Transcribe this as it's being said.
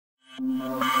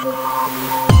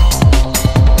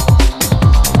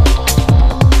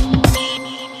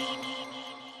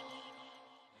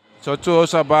Talk to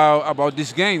us about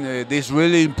this game, this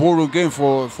really important game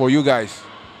for you guys.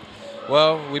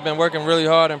 Well, we've been working really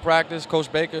hard in practice.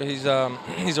 Coach Baker, he's a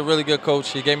really good coach.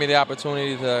 He gave me the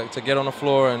opportunity to get on the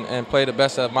floor and play the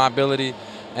best of my ability.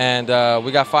 And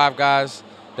we got 5 guys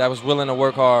that was willing to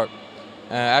work hard.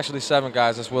 Actually 7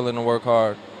 guys that's willing to work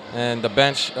hard. And the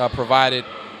bench provided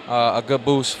a good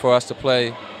boost for us to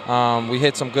play. We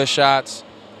hit some good shots.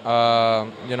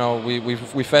 You know,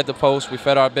 we fed the post, we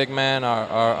fed our big man,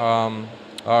 our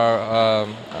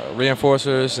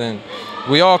reinforcers, and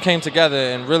we all came together.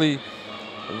 And really,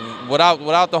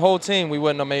 without the whole team, we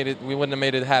wouldn't have made it. We wouldn't have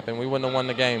made it happen. We wouldn't have won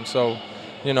the game. So,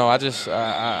 you know, I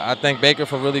thank Baker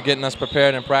for really getting us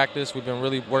prepared in practice. We've been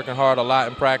really working hard a lot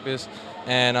in practice,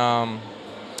 and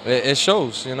it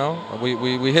shows. You know,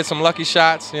 we hit some lucky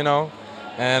shots. You know,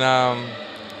 and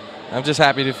I'm just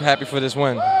happy for this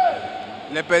win.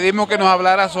 Le pedimos que nos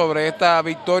hablara sobre esta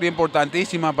victoria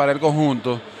importantísima para el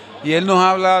conjunto y él nos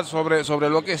habla sobre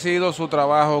lo que ha sido su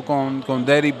trabajo con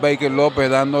Derrick Baker López,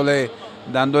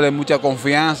 dándole mucha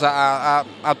confianza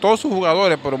a todos sus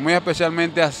jugadores, pero muy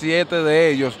especialmente a 7 de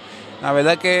ellos. La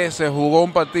verdad que se jugó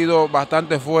un partido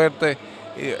bastante fuerte.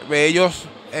 Ellos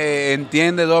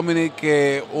entiende Dominic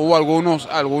que hubo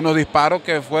algunos disparos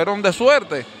que fueron de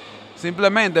suerte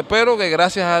simplemente, pero que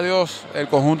gracias a Dios el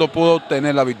conjunto pudo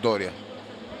obtener la victoria.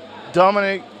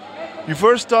 Dominic, you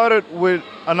first started with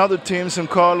another team, San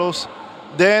Carlos.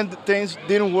 Then things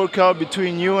didn't work out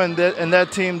between you and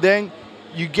that team. Then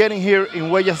you get in here in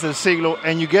Huellas del Siglo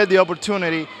and you get the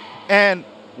opportunity. And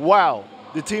wow,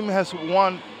 the team has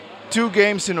won 2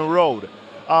 games in a row.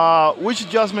 Which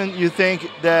adjustment you think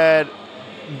that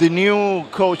the new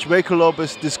coach Baker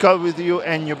Lopez discussed with you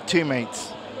and your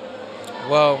teammates?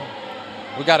 Well,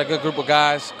 we got a good group of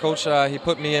guys. Coach, he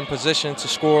put me in position to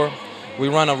score. We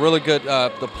run a really good,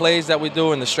 the plays that we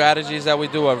do and the strategies that we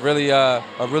do are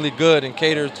really good and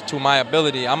catered to my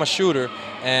ability. I'm a shooter,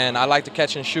 and I like to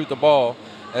catch and shoot the ball,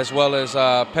 as well as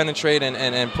penetrate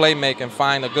and play make and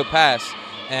find a good pass.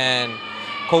 And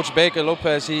Coach Baker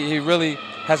Lopez, he really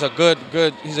has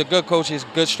he's a good coach. He's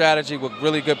good strategy with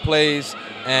really good plays.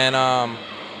 And,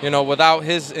 you know, without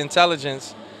his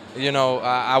intelligence, you know,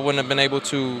 I wouldn't have been able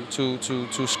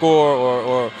to score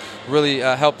or really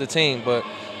help the team. But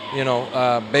you know,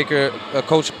 Baker,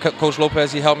 Coach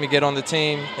Lopez, he helped me get on the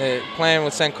team. Playing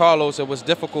with San Carlos, it was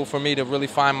difficult for me to really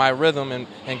find my rhythm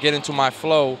and get into my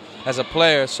flow as a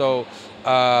player. So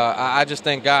I just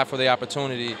thank God for the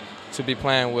opportunity to be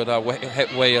playing with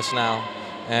Huellas now,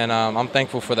 and I'm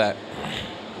thankful for that.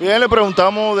 Bien, le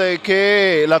preguntamos de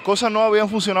que las cosas no habían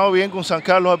funcionado bien con San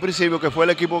Carlos al principio, que fue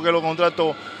el equipo que lo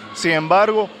contrató. Sin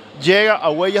embargo, llega a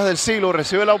Huellas del Siglo,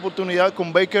 recibe la oportunidad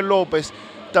con Baker López.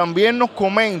 También nos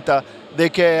comenta de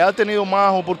que ha tenido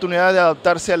más oportunidades de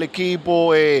adaptarse al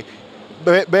equipo,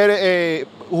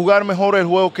 jugar mejor el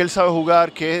juego que él sabe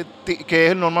jugar, que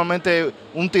es normalmente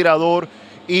un tirador,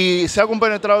 y se ha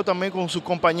compenetrado también con sus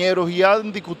compañeros y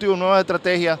han discutido nuevas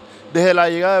estrategias desde la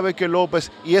llegada de Baker López,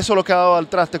 y eso es lo que ha dado al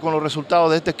traste con los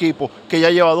resultados de este equipo que ya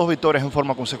lleva 2 victorias en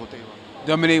forma consecutiva.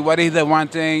 Dominic, what is the one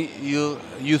thing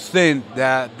you think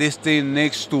that this team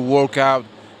needs to work out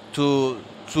to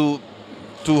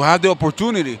have the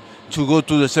opportunity to go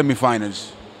to the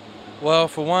semifinals? Well,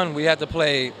 for one, we had to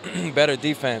play better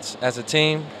defense as a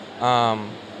team.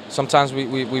 Sometimes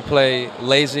we play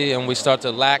lazy and we start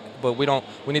to lack, but we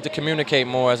need to communicate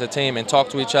more as a team and talk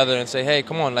to each other and say, hey,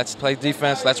 come on, let's play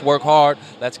defense, let's work hard,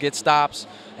 let's get stops,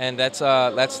 and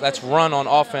let's run on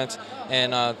offense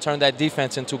and turn that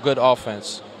defense into good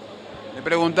offense. Le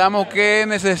preguntamos qué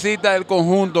necesita el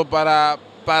conjunto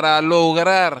para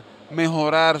lograr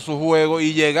mejorar su juego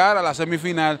y llegar a la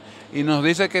semifinal, y nos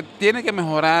dice que tiene que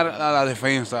mejorar a la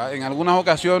defensa. En algunas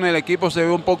ocasiones el equipo se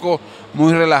ve un poco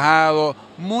muy relajado,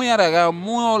 muy aragado,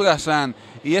 muy holgazán,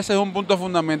 y ese es un punto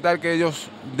fundamental que ellos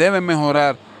deben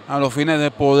mejorar a los fines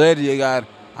de poder llegar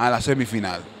a la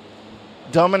semifinal.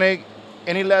 Dominic,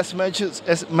 any last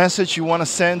message you want to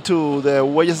send to the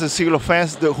Huellas del Siglo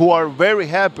fans who are very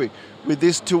happy with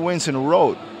these 2 wins in a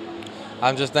row?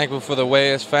 I'm just thankful for the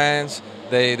Huellas fans.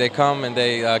 They come and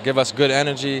they give us good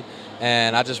energy,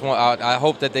 and I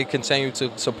hope that they continue to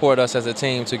support us as a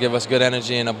team to give us good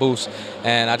energy and a boost.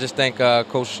 And I just thank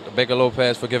Coach Baker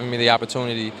Lopez for giving me the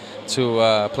opportunity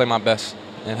to play my best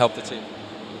and help the team.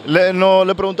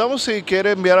 Le preguntamos si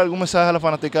quiere enviar algún mensaje a la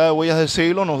fanaticada de Huellas del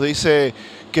Siglo. Nos dice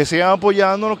que sigan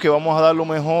apoyándonos, que vamos a dar lo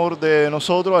mejor de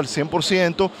nosotros al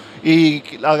 100%, y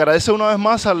agradece una vez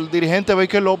más al dirigente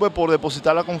Baker López por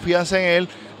depositar la confianza en él,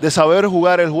 de saber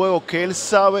jugar el juego que él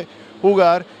sabe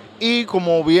jugar y,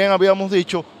 como bien habíamos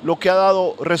dicho, lo que ha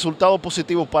dado resultados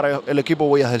positivos para el equipo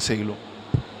Huellas del Siglo.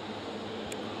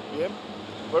 Bien.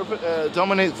 Perfect.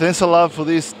 Dominic, thanks a lot for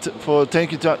this, for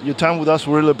taking your time with us.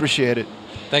 We really appreciate it.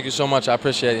 Thank you so much. I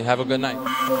appreciate it. Have a good night.